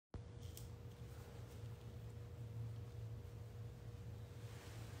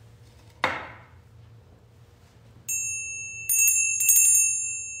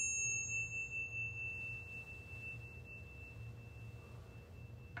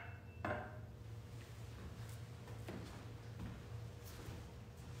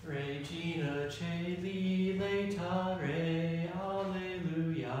Regina Celi letare,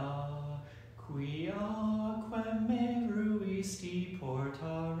 alleluia, quia quem me ruisti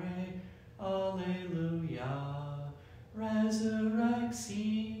portare, alleluia, resurrexit,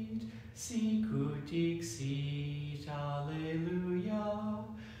 sicut dixit, alleluia,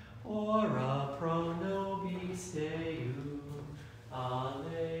 ora pro nobis Deum,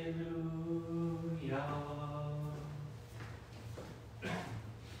 alleluia.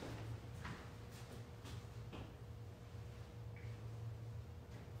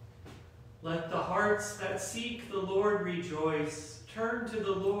 Let the hearts that seek the Lord rejoice. Turn to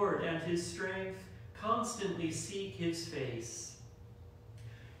the Lord and his strength. Constantly seek his face.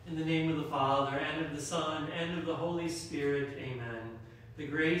 In the name of the Father, and of the Son, and of the Holy Spirit, amen. The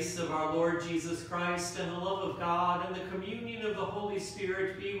grace of our Lord Jesus Christ, and the love of God, and the communion of the Holy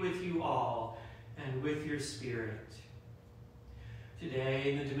Spirit be with you all, and with your spirit.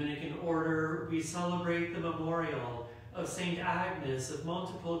 Today, in the Dominican order, we celebrate the memorial of Saint Agnes of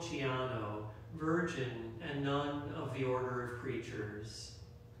Montepulciano, Virgin and Nun of the Order of Preachers.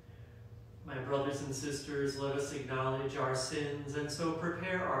 My brothers and sisters, let us acknowledge our sins and so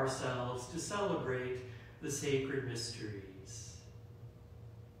prepare ourselves to celebrate the sacred mysteries.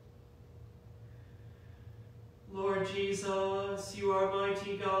 Lord Jesus, you are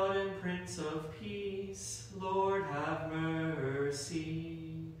mighty God and Prince of Peace. Lord, have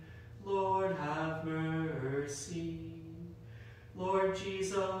mercy. Lord, have mercy. Lord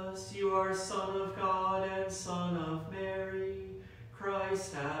Jesus, you are Son of God and Son of Mary.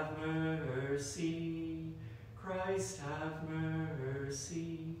 Christ, have mercy. Christ, have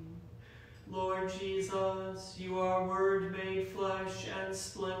mercy. Lord Jesus, you are Word made flesh and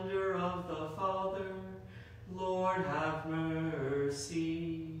splendor of the Father. Lord, have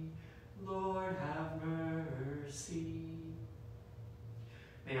mercy. Lord, have mercy.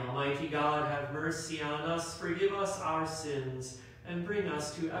 May Almighty God have mercy on us, forgive us our sins, and bring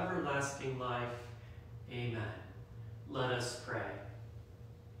us to everlasting life. Amen. Let us pray.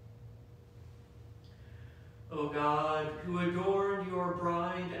 O God, who adorned your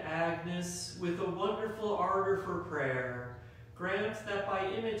bride Agnes with a wonderful ardor for prayer, grant that by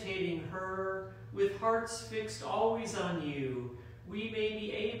imitating her, with hearts fixed always on you, we may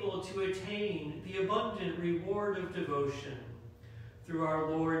be able to attain the abundant reward of devotion. Through our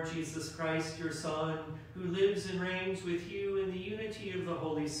Lord Jesus Christ, your Son, who lives and reigns with you in the unity of the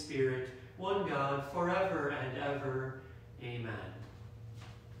Holy Spirit, one God, forever and ever. Amen.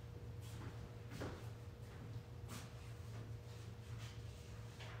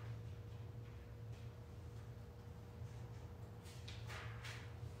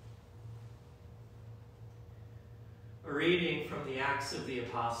 A reading from the Acts of the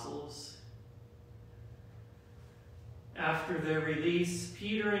Apostles. After their release,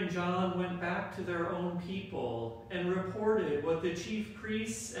 Peter and John went back to their own people and reported what the chief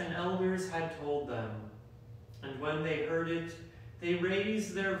priests and elders had told them. And when they heard it, they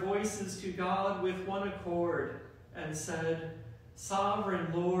raised their voices to God with one accord and said, Sovereign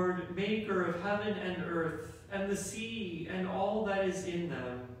Lord, maker of heaven and earth, and the sea and all that is in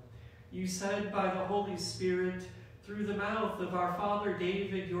them, you said by the Holy Spirit, through the mouth of our father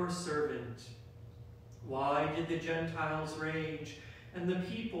David, your servant, why did the Gentiles rage and the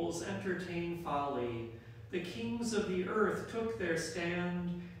peoples entertain folly? The kings of the earth took their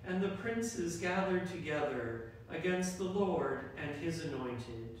stand, and the princes gathered together against the Lord and his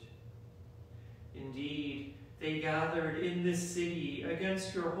anointed. Indeed, they gathered in this city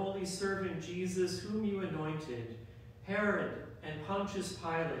against your holy servant Jesus, whom you anointed, Herod and Pontius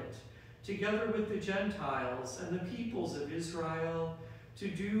Pilate, together with the Gentiles and the peoples of Israel, to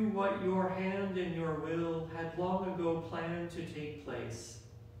do what your hand and your will had long ago planned to take place.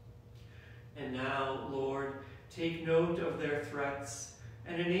 And now, Lord, take note of their threats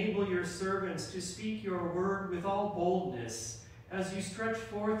and enable your servants to speak your word with all boldness as you stretch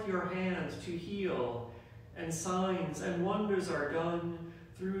forth your hand to heal, and signs and wonders are done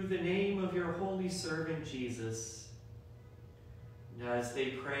through the name of your holy servant Jesus. And as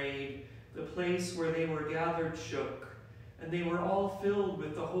they prayed, the place where they were gathered shook, and they were all filled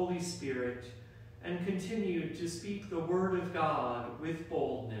with the Holy Spirit, and continued to speak the word of God with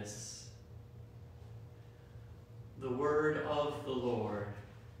boldness. The word of the Lord.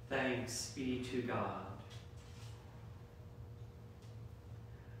 Thanks be to God.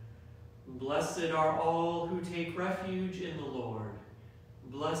 Blessed are all who take refuge in the Lord.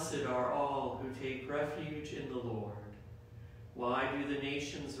 Blessed are all who take refuge in the Lord. Why do the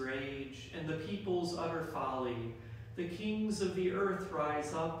nations rage and the peoples utter folly? The kings of the earth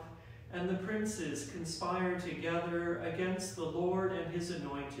rise up, and the princes conspire together against the Lord and his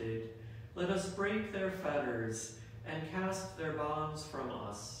anointed. Let us break their fetters and cast their bonds from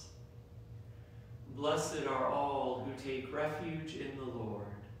us. Blessed are all who take refuge in the Lord.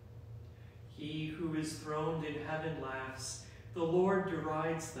 He who is throned in heaven laughs. The Lord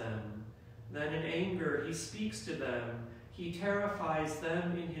derides them. Then in anger he speaks to them. He terrifies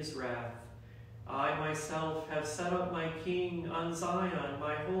them in his wrath. I myself have set up my king on Zion,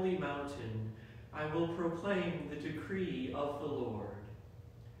 my holy mountain. I will proclaim the decree of the Lord.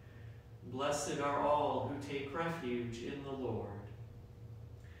 Blessed are all who take refuge in the Lord.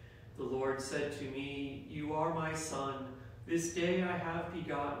 The Lord said to me, "You are my son. This day I have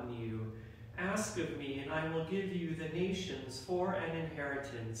begotten you. Ask of me, and I will give you the nations for an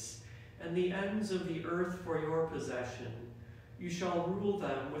inheritance, and the ends of the earth for your possession. You shall rule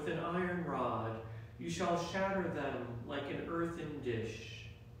them with an iron rod. You shall shatter them like an earthen dish."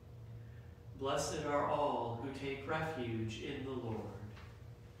 Blessed are all who take refuge in the Lord.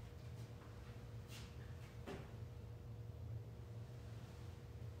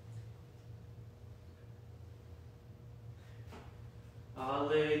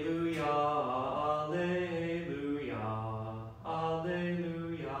 Alleluia, alleluia,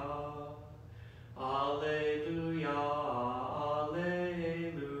 alleluia, alleluia,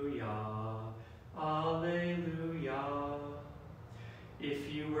 alleluia, alleluia.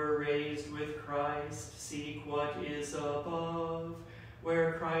 If you were raised with Christ, seek what is above,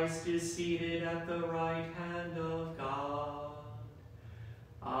 where Christ is seated at the right hand of God.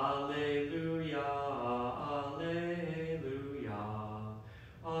 Alleluia, alleluia,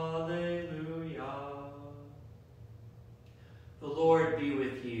 alleluia. The Lord be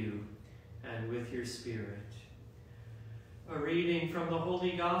with you and with your spirit. A reading from the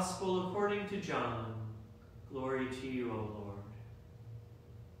Holy Gospel according to John. Glory to you, O Lord.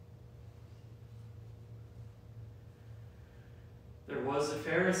 There was a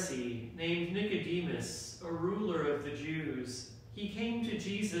Pharisee named Nicodemus, a ruler of the Jews. He came to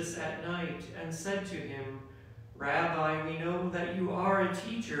Jesus at night and said to him, "Rabbi, we know that you are a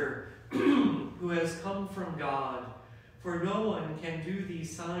teacher who has come from God, for no one can do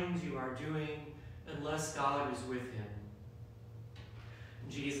these signs you are doing unless God is with him."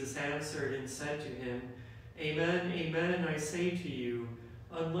 Jesus answered and said to him, "Amen, amen, I say to you,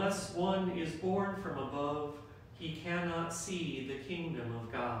 unless one is born from above, he cannot see the kingdom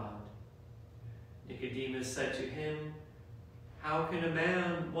of God." Nicodemus said to him, "How can a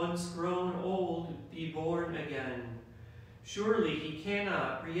man once grown old be born again? Surely he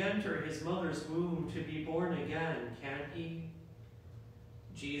cannot re-enter his mother's womb to be born again, can he?"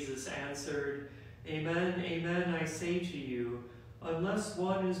 Jesus answered, "Amen, amen, I say to you, unless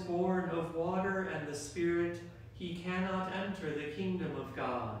one is born of water and the Spirit, he cannot enter the kingdom of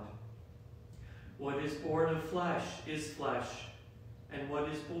God. What is born of flesh is flesh, and what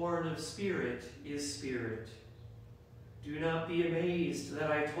is born of spirit is spirit. Do not be amazed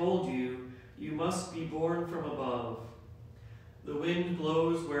that I told you, you must be born from above. The wind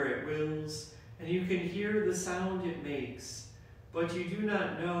blows where it wills, and you can hear the sound it makes, but you do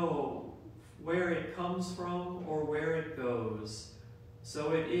not know where it comes from or where it goes.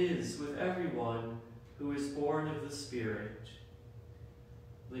 So it is with everyone who is born of the Spirit."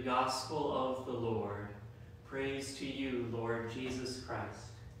 The Gospel of the Lord. Praise to you, Lord Jesus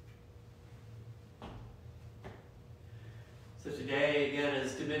Christ. So today, again,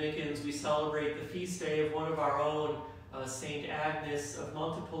 as Dominicans, we celebrate the feast day of one of our own, Saint Agnes of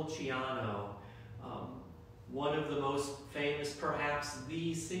Montepulciano, one of the most famous, perhaps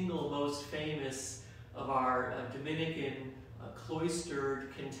the single most famous of our Dominican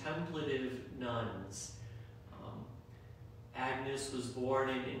cloistered contemplative nuns. Agnes was born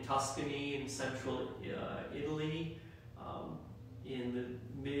in Tuscany in central Italy in the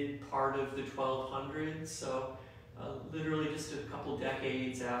mid part of the 1200s, so literally just a couple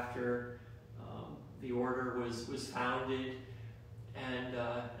decades after the order was founded. And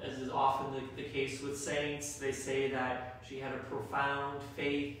as is often the case with saints, they say that she had a profound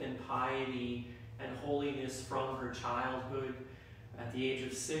faith and piety and holiness from her childhood. At the age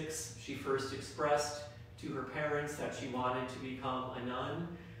of 6, she first expressed to her parents that she wanted to become a nun.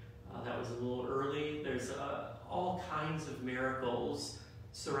 That was a little early. There's all kinds of miracles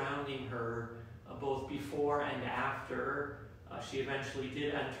surrounding her, both before and after. She eventually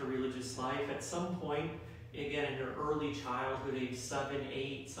did enter religious life. At some point, again in her early childhood, age 7,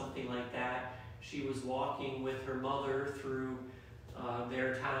 8, something like that, she was walking with her mother through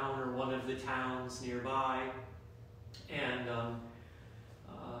their town or one of the towns nearby, and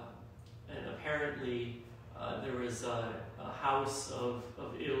apparently There was a house of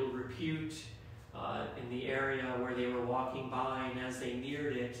ill repute in the area where they were walking by, and as they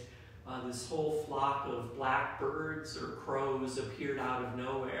neared it, this whole flock of blackbirds or crows appeared out of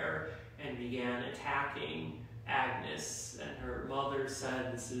nowhere and began attacking Agnes. And her mother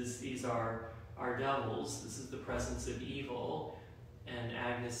said, these are our devils, this is the presence of evil. And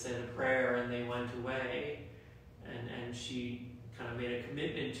Agnes said a prayer and they went away. And she kind of made a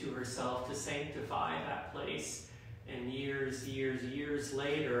commitment to herself to sanctify that place. And years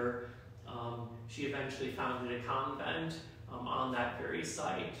later, she eventually founded a convent on that very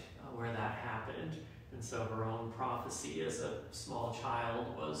site where that happened. And so her own prophecy as a small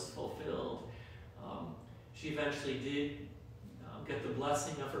child was fulfilled. She eventually did get the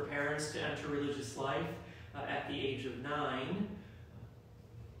blessing of her parents to enter religious life at the age of 9.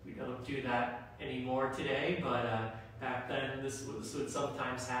 We don't do that anymore today, but back then this would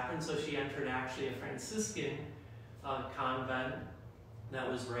sometimes happen. So she entered actually a Franciscan convent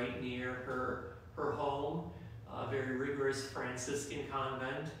that was right near her home, a very rigorous Franciscan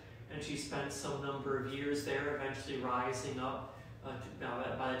convent, and she spent some number of years there, eventually rising up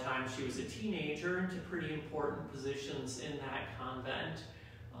by the time she was a teenager into pretty important positions in that convent.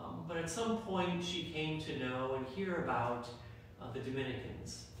 But at some point she came to know and hear about the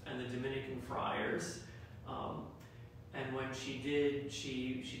Dominicans and the Dominican friars. And when she did,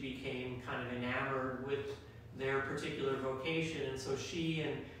 she became kind of enamored with their particular vocation, and so she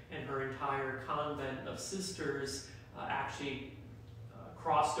and her entire convent of sisters actually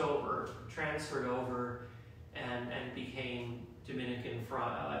transferred over, and became Dominican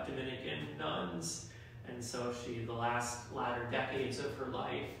nuns. And so the latter decades of her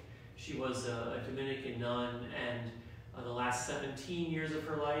life, she was a Dominican nun, and the last 17 years of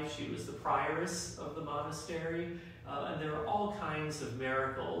her life, she was the prioress of the monastery. And there were all kinds of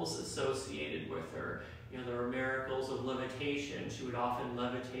miracles associated with her. You know, there were miracles of levitation. She would often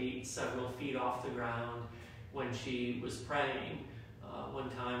levitate several feet off the ground when she was praying. One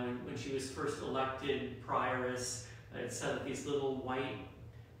time when she was first elected prioress, it said that these little white,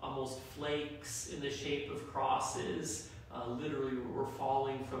 almost flakes in the shape of crosses, literally were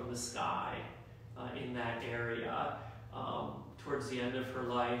falling from the sky in that area. Towards the end of her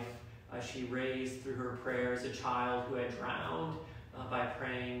life, she raised through her prayers a child who had drowned. By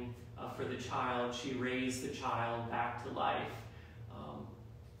praying for the child, she raised the child back to life.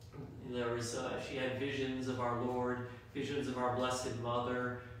 She had visions of our Lord, visions of our Blessed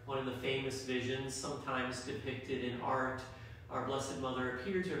Mother. One of the famous visions, sometimes depicted in art, our Blessed Mother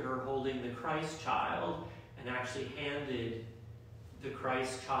appeared to her holding the Christ child and actually handed the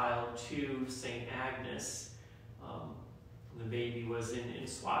Christ child to St. Agnes. The baby was in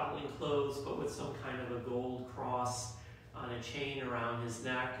swaddling clothes, but with some kind of a gold cross on a chain around his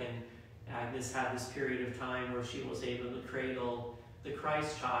neck. And Agnes had this period of time where she was able to cradle the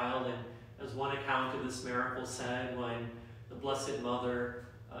Christ child. And as one account of this miracle said, when the Blessed Mother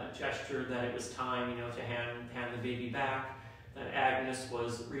gestured that it was time, to hand the baby back, that Agnes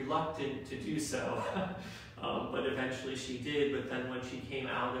was reluctant to do so. But eventually she did. But then when she came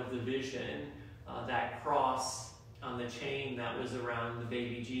out of the vision, that cross on the chain that was around the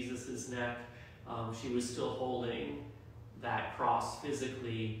baby Jesus's neck, she was still holding that cross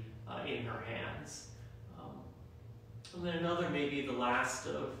physically in her hands. And then maybe the last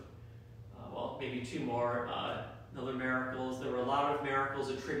of, maybe two more, other miracles. There were a lot of miracles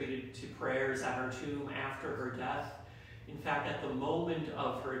attributed to prayers at her tomb after her death. In fact, at the moment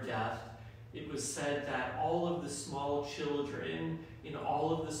of her death, it was said that all of the small children in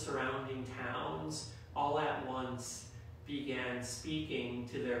all of the surrounding towns all at once began speaking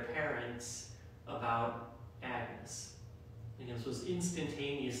to their parents about Agnes. And this was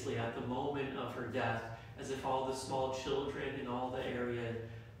instantaneously at the moment of her death, as if all the small children in all the area,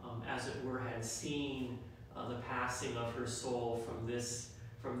 as it were, had seen the passing of her soul from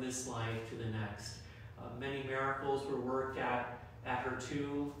this life to the next. Many miracles were worked at her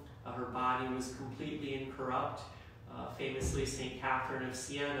tomb. Her body was completely incorrupt. Famously, St. Catherine of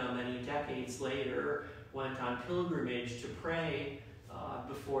Siena, many decades later, went on pilgrimage to pray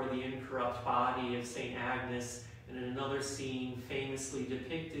before the incorrupt body of St. Agnes. And in another scene famously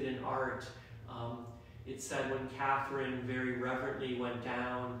depicted in art, it said when Catherine very reverently went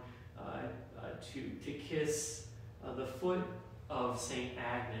down to kiss the foot of St.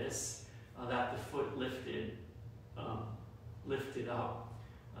 Agnes, that the foot lifted up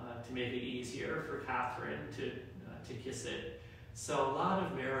to make it easier for Catherine to kiss it. So a lot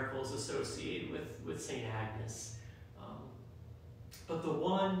of miracles associated with St. Agnes. But the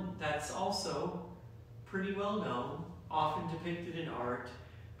one that's also pretty well known, often depicted in art,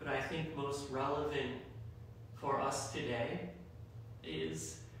 but I think most relevant for us today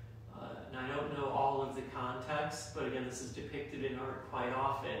is, and I don't know all of the context, but again, this is depicted in art quite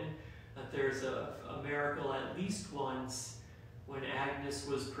often, that there's a miracle at least once when Agnes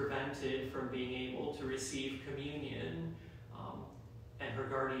was prevented from being able to receive communion, and her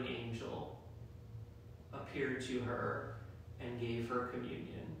guardian angel appeared to her and gave her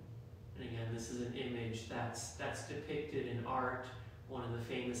communion. And again, this is an image that's depicted in art, one of the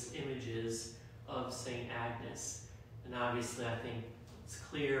famous images of St. Agnes. And obviously I think it's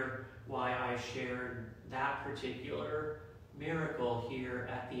clear why I shared that particular miracle here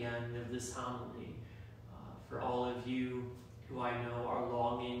at the end of this homily. For all of you who I know are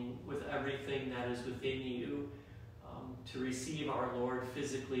longing with everything that is within you to receive our Lord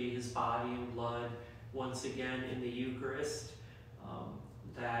physically, his body and blood, once again in the Eucharist,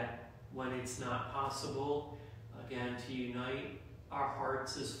 that when it's not possible, again, to unite our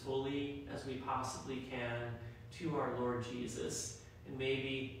hearts as fully as we possibly can to our Lord Jesus. And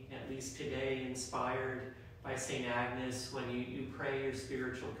maybe, at least today, inspired by St. Agnes, when you pray your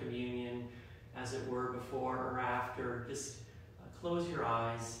spiritual communion, as it were before or after, just close your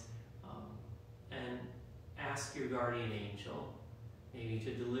eyes and ask your guardian angel maybe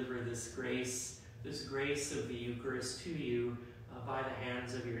to deliver this grace of the Eucharist to you by the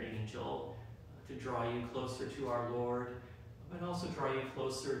hands of your angel, to draw you closer to our Lord, but also draw you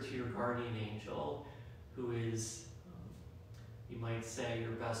closer to your guardian angel, who is, you might say,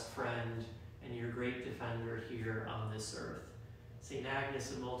 your best friend and your great defender here on this earth. St.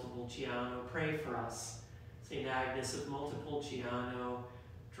 Agnes of Montepulciano, pray for us. St. Agnes of Montepulciano,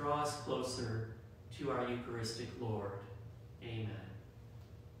 draw us closer to our Eucharistic Lord. Amen.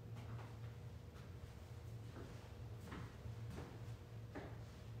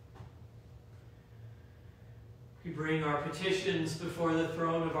 We bring our petitions before the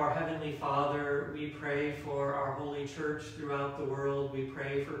throne of our Heavenly Father. We pray for our Holy Church throughout the world. We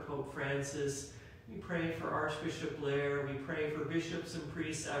pray for Pope Francis. We pray for Archbishop Blair. We pray for bishops and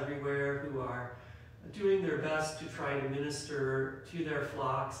priests everywhere who are doing their best to try to minister to their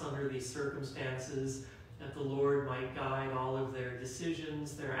flocks under these circumstances, that the Lord might guide all of their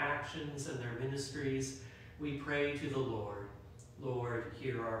decisions, their actions, and their ministries. We pray to the Lord. Lord,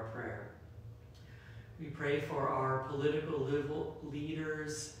 hear our prayer. We pray for our political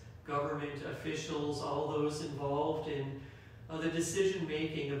leaders, government officials, all those involved in the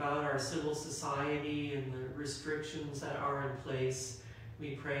decision-making about our civil society and the restrictions that are in place.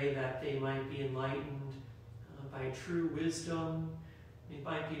 We pray that they might be enlightened by true wisdom. They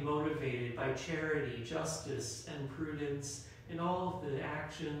might be motivated by charity, justice, and prudence in all of the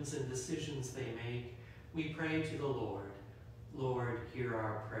actions and decisions they make. We pray to the Lord. Lord, hear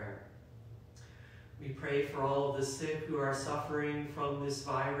our prayer. We pray for all of the sick who are suffering from this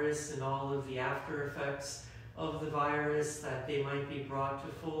virus and all of the after effects of the virus, that they might be brought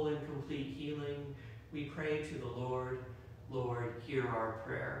to full and complete healing. We pray to the Lord. Lord, hear our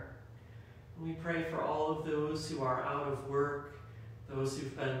prayer. And we pray for all of those who are out of work, those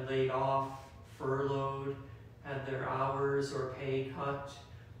who've been laid off, furloughed, had their hours or pay cut.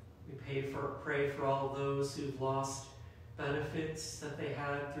 We pray for all those who've lost benefits that they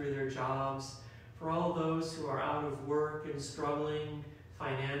had through their jobs, for all those who are out of work and struggling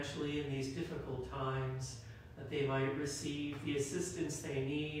financially in these difficult times, that they might receive the assistance they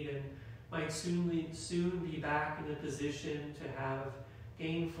need and might soon be back in a position to have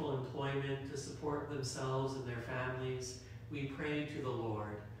gainful employment to support themselves and their families. We pray to the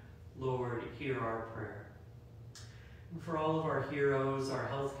Lord. Lord, hear our prayer. And for all of our heroes, our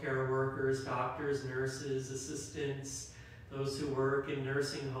healthcare workers, doctors, nurses, assistants, those who work in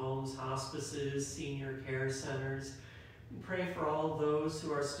nursing homes, hospices, senior care centers, we pray for all those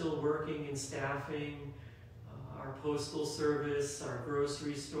who are still working in staffing, our postal service, our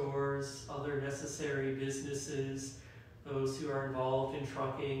grocery stores, other necessary businesses, those who are involved in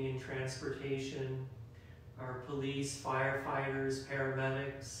trucking and transportation, our police, firefighters,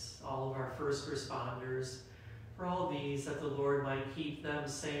 paramedics, all of our first responders. For all these, that the Lord might keep them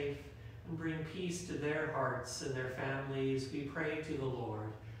safe and bring peace to their hearts and their families, we pray to the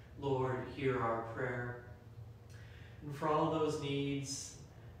Lord. Lord, hear our prayer. And for all those needs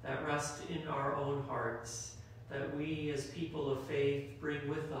that rest in our own hearts, that we as people of faith bring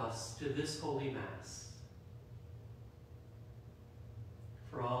with us to this Holy Mass.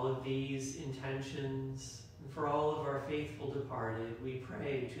 For all of these intentions, and for all of our faithful departed, we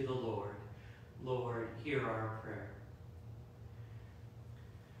pray to the Lord. Lord, hear our prayer.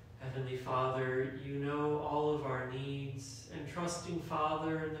 Heavenly Father, you know all of our needs, and trusting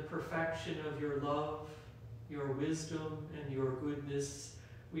Father in the perfection of your love, your wisdom, and your goodness,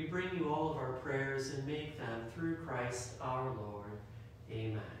 we bring you all of our prayers and make them through Christ our Lord.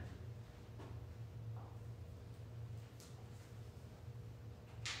 Amen.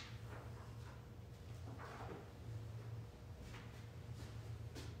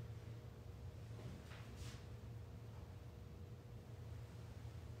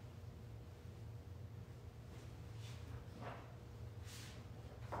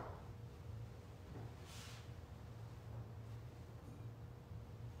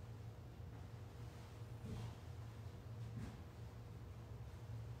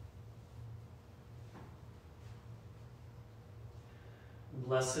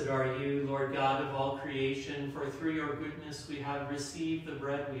 Blessed are you, Lord God of all creation, for through your goodness we have received the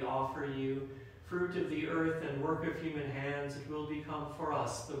bread we offer you, fruit of the earth and work of human hands. It will become for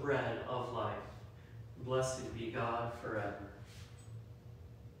us the bread of life. Blessed be God forever.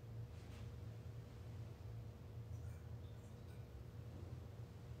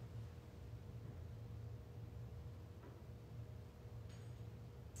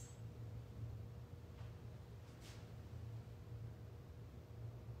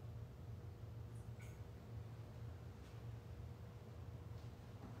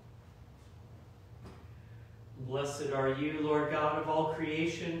 Blessed are you, Lord God of all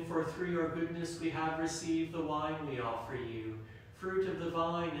creation, for through your goodness we have received the wine we offer you, fruit of the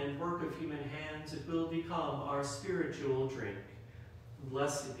vine and work of human hands. It will become our spiritual drink.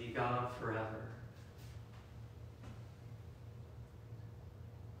 Blessed be God forever.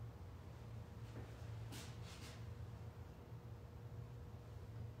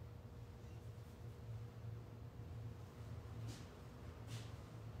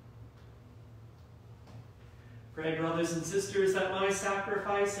 Pray, brothers and sisters, that my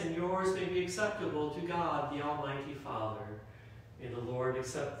sacrifice and yours may be acceptable to God, the Almighty Father. May the Lord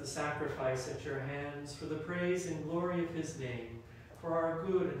accept the sacrifice at your hands for the praise and glory of his name, for our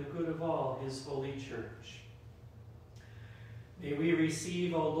good and the good of all his holy church. May we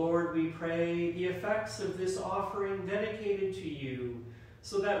receive, O Lord, we pray, the effects of this offering dedicated to you,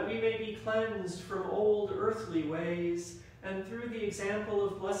 so that we may be cleansed from old earthly ways, and through the example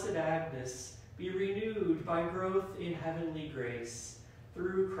of Blessed Agnes, be renewed by growth in heavenly grace.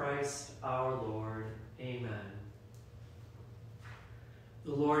 Through Christ our Lord. Amen.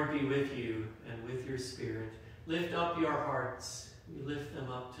 The Lord be with you and with your spirit. Lift up your hearts. We lift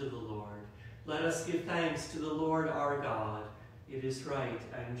them up to the Lord. Let us give thanks to the Lord our God. It is right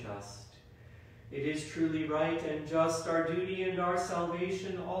and just. It is truly right and just, our duty and our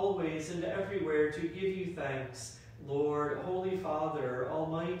salvation, always and everywhere to give you thanks, Lord, Holy Father,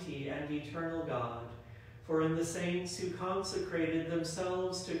 Almighty and eternal God. For in the saints who consecrated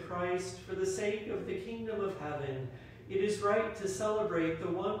themselves to Christ for the sake of the kingdom of heaven, it is right to celebrate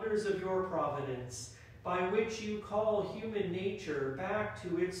the wonders of your providence, by which you call human nature back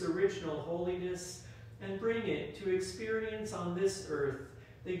to its original holiness and bring it to experience on this earth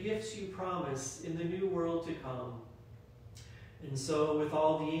the gifts you promise in the new world to come. And so, with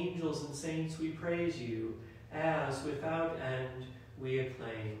all the angels and saints, we praise you, as without end we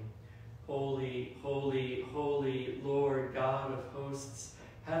acclaim. Holy, holy, holy, Lord God of hosts,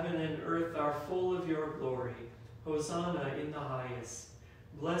 heaven and earth are full of your glory. Hosanna in the highest.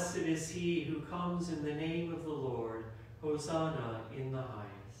 Blessed is he who comes in the name of the Lord. Hosanna in the highest.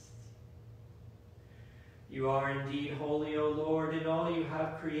 You are indeed holy, O Lord, and all you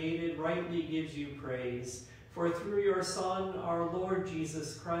have created rightly gives you praise. For through your Son, our Lord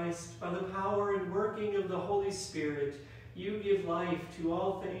Jesus Christ, by the power and working of the Holy Spirit, you give life to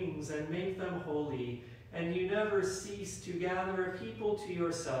all things and make them holy, and you never cease to gather a people to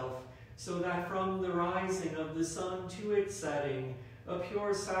yourself, so that from the rising of the sun to its setting, a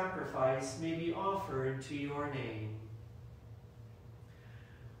pure sacrifice may be offered to your name.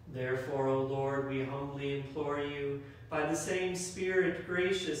 Therefore, O Lord, we humbly implore you, by the same Spirit,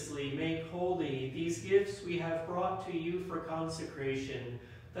 graciously make holy these gifts we have brought to you for consecration,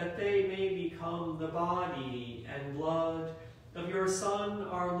 that they may become the body and blood of your Son,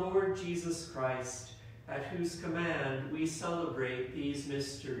 our Lord Jesus Christ, at whose command we celebrate these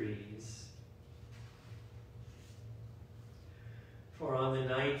mysteries. For on the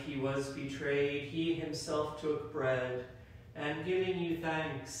night he was betrayed, he himself took bread, and giving you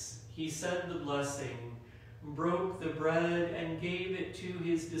thanks, he said the blessing, broke the bread and gave it to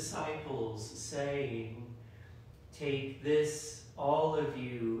his disciples, saying, "Take this, all of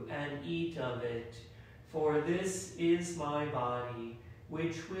you, and eat of it, for this is my body,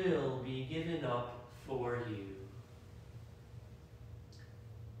 which will be given up for you."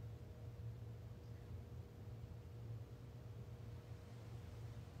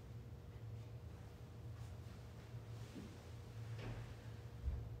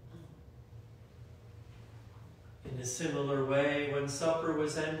 a similar way, when supper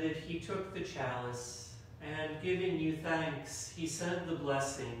was ended, he took the chalice, and giving you thanks, he said the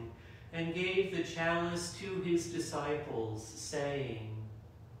blessing, and gave the chalice to his disciples, saying,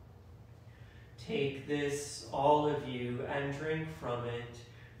 "Take this, all of you, and drink from it,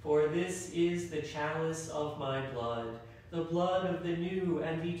 for this is the chalice of my blood, the blood of the new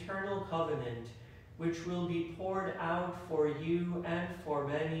and eternal covenant, which will be poured out for you and for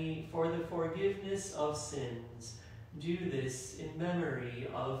many for the forgiveness of sins. Do this in memory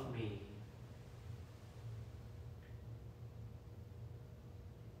of me."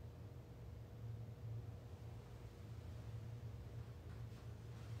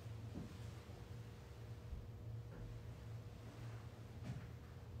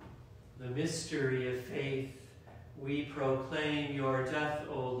 The mystery of faith. We proclaim your death,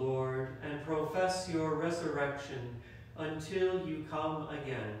 O Lord, and profess your resurrection until you come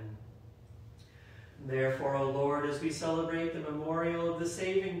again. Therefore, O Lord, as we celebrate the memorial of the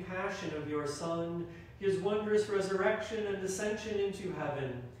saving passion of your Son, his wondrous resurrection and ascension into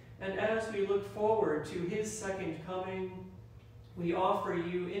heaven, and as we look forward to his second coming, we offer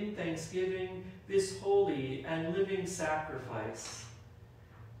you in thanksgiving this holy and living sacrifice.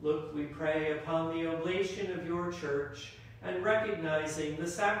 Look, we pray, upon the oblation of your church, and recognizing the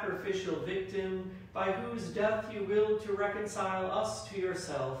sacrificial victim by whose death you willed to reconcile us to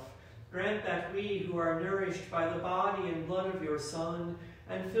yourself, grant that we who are nourished by the body and blood of your Son,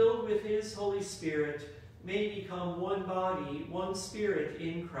 and filled with his Holy Spirit, may become one body, one spirit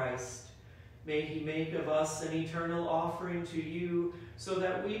in Christ. May he make of us an eternal offering to you, so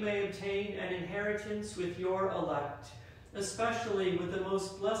that we may obtain an inheritance with your elect, especially with the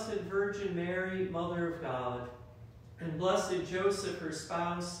most blessed Virgin Mary, Mother of God, and blessed Joseph, her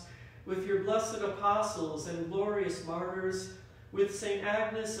spouse, with your blessed apostles and glorious martyrs, with St.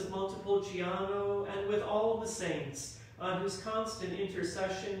 Agnes of Montepulciano, and with all the saints, on whose constant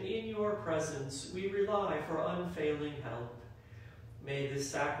intercession in your presence we rely for unfailing help. May this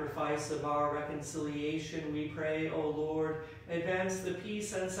sacrifice of our reconciliation, we pray, O Lord, advance the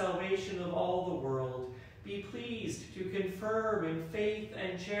peace and salvation of all the world. Be pleased to confirm in faith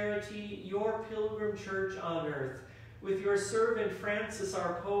and charity your pilgrim church on earth, with your servant Francis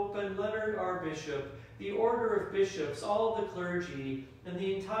our Pope and Leonard our Bishop, the order of bishops, all the clergy, and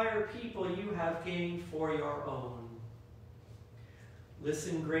the entire people you have gained for your own.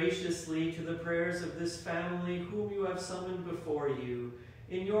 Listen graciously to the prayers of this family whom you have summoned before you.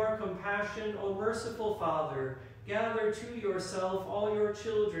 In your compassion, O merciful Father, gather to yourself all your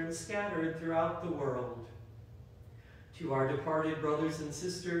children scattered throughout the world. To our departed brothers and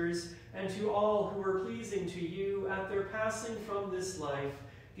sisters, and to all who were pleasing to you at their passing from this life,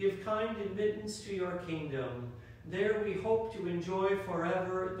 give kind admittance to your kingdom. There we hope to enjoy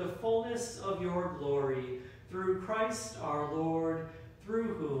forever the fullness of your glory, through Christ our Lord,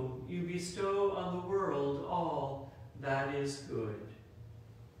 through whom you bestow on the world all that is good.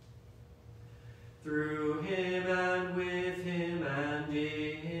 Through him and with him and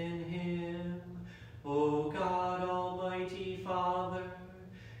in him, O God, Almighty Father,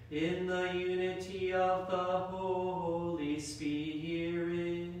 in the unity of the Holy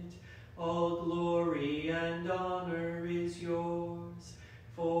Spirit, all glory and honor is yours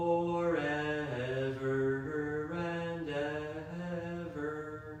forever and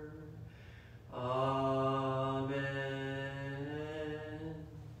ever. Amen.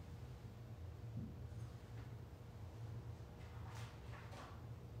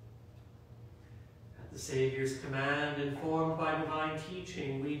 At the Savior's command, informed by divine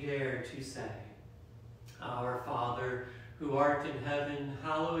teaching, we dare to say, Our Father, who art in heaven,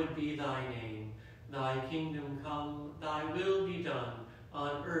 hallowed be thy name. Thy kingdom come, thy will be done,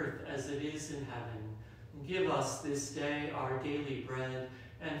 on earth as it is in heaven. Give us this day our daily bread,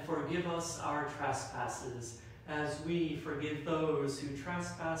 and forgive us our trespasses, as we forgive those who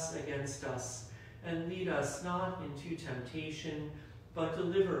trespass against us. And lead us not into temptation, but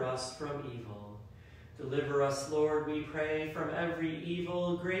deliver us from evil. Deliver us, Lord, we pray, from every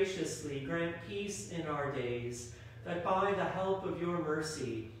evil. Graciously grant peace in our days, that by the help of your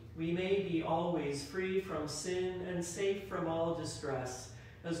mercy we may be always free from sin and safe from all distress,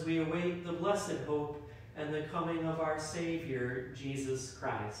 as we await the blessed hope and the coming of our Savior, Jesus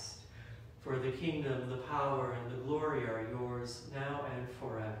Christ. For the kingdom, the power, and the glory are yours, now and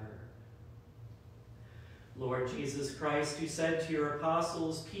forever. Lord Jesus Christ, who said to your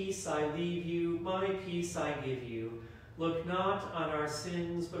apostles, Peace I leave you, my peace I give you, look not on our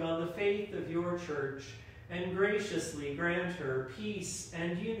sins, but on the faith of your church, and graciously grant her peace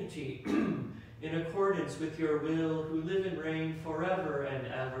and unity in accordance with your will, who live and reign forever and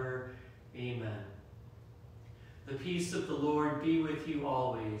ever. Amen. The peace of the Lord be with you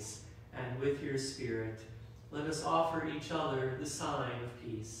always, and with your spirit. Let us offer each other the sign of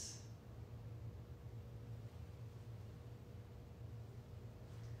peace.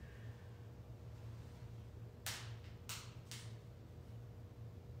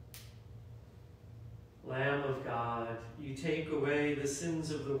 Lamb of God, you take away the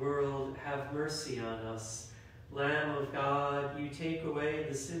sins of the world, have mercy on us. Lamb of God, you take away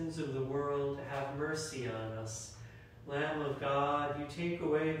the sins of the world, have mercy on us. Lamb of God, you take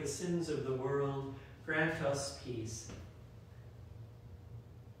away the sins of the world, grant us peace.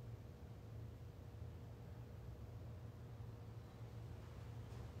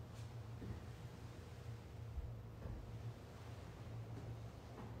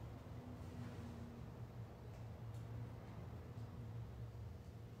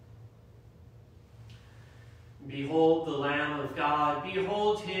 Behold the Lamb of God,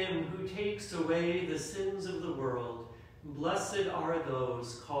 behold him who takes away the sins of the world. Blessed are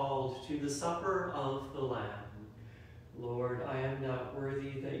those called to the supper of the Lamb. Lord, I am not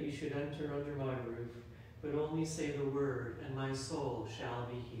worthy that you should enter under my roof, but only say the word, and my soul shall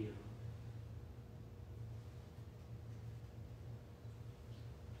be healed.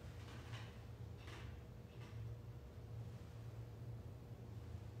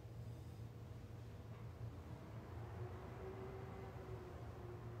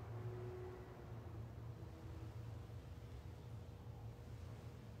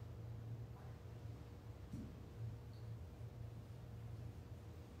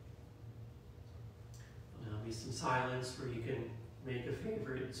 Some silence where you can make a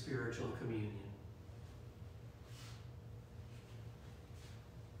favorite spiritual communion.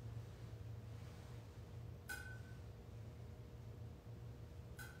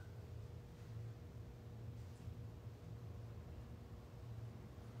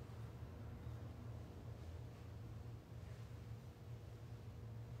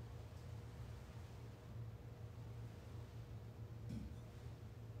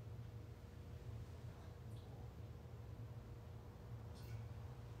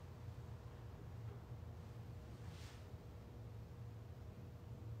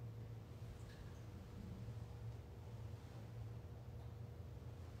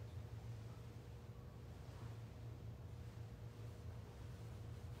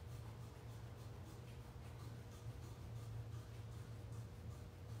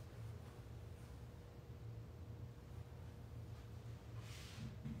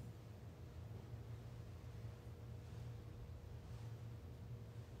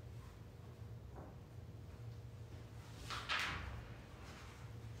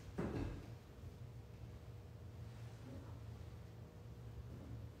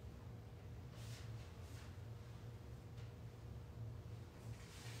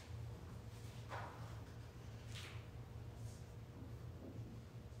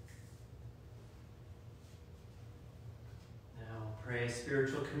 Pray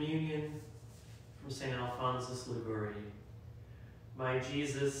spiritual communion from St. Alphonsus Liguori. My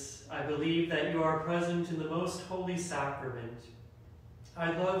Jesus, I believe that you are present in the most holy sacrament.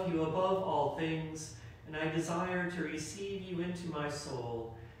 I love you above all things, and I desire to receive you into my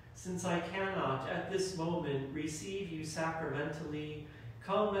soul. Since I cannot at this moment receive you sacramentally,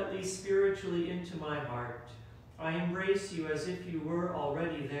 come at least spiritually into my heart. I embrace you as if you were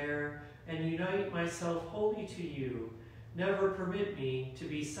already there, and unite myself wholly to you. Never permit me to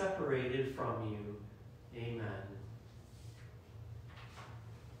be separated from you. Amen.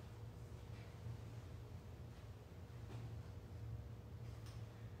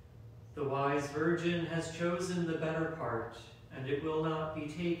 The wise virgin has chosen the better part, and it will not be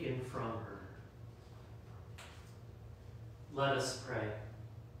taken from her. Let us pray.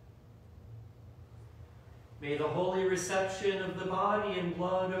 May the holy reception of the body and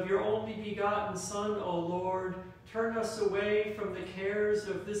blood of your only begotten Son, O Lord, turn us away from the cares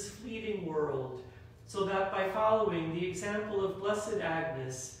of this fleeting world, so that by following the example of Blessed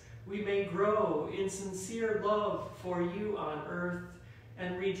Agnes, we may grow in sincere love for you on earth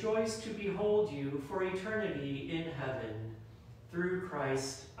and rejoice to behold you for eternity in heaven. Through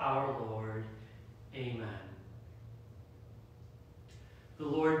Christ our Lord. Amen. The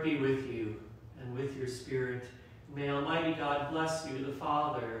Lord be with you and with your spirit. May Almighty God bless you, the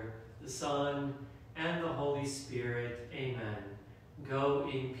Father, the Son, and the Holy Spirit. Amen. Go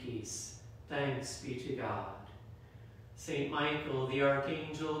in peace. Thanks be to God. Saint Michael, the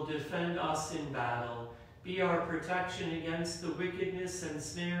Archangel, defend us in battle. Be our protection against the wickedness and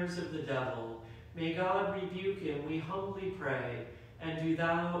snares of the devil. May God rebuke him, we humbly pray. And do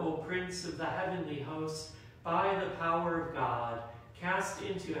thou, O Prince of the heavenly host, by the power of God, cast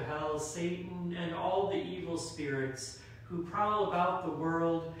into hell Satan and all the evil spirits who prowl about the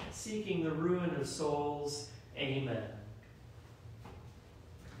world seeking the ruin of souls. Amen.